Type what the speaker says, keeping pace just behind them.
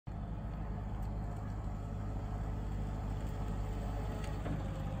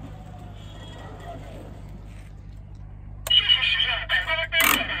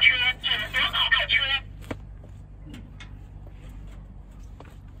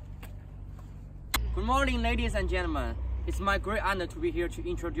Good morning, ladies and gentlemen. It's my great honor to be here to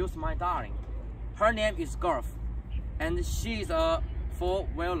introduce my darling. Her name is Golf, and she is a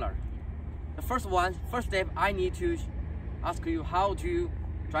four-wheeler. The first step, I need to ask you how to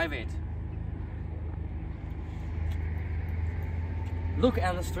drive it. Look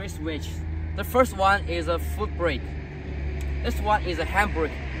at the three switches. The first one is a foot brake. This one is a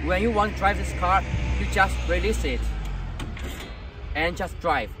handbrake. When you want to drive this car, you just release it and just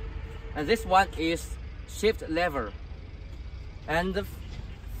drive. And this one is shift lever. And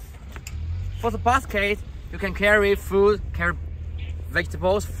for the basket, you can carry food, carry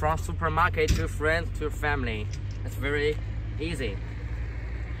vegetables from supermarket to friends to family. It's very easy.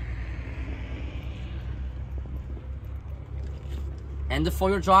 And for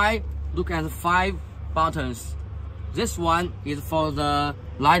your drive, look at the 5 buttons. This one is for the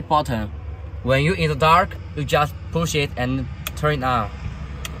light button. When you're in the dark, you just push it and turn it on.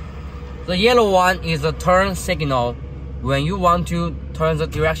 The yellow one is the turn signal. When you want to turn the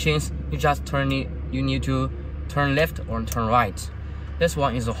directions, you just turn it. You need to turn left or turn right. This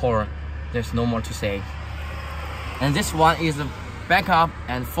one is the horn. There's no more to say. And this one is the backup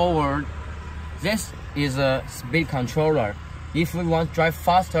and forward. This is a speed controller. If you want to drive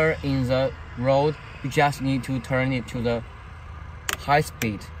faster in the road, you just need to turn it to the high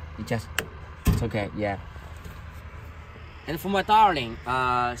speed. It's okay, yeah. And for my darling,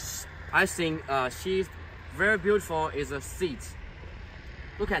 I think she's very beautiful is the seat.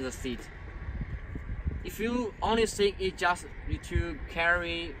 Look at the seat. If you only think it just need to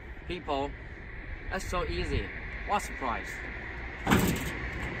carry people, that's so easy. What surprise.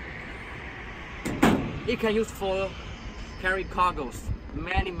 It can use for carry cargos,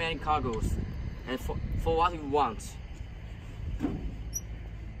 many cargos, and for what you want.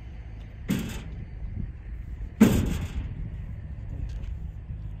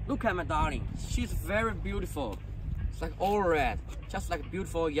 Look at my darling, she's very beautiful. It's like all red, just like a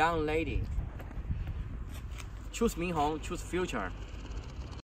beautiful young lady. Choose Minhong, choose future.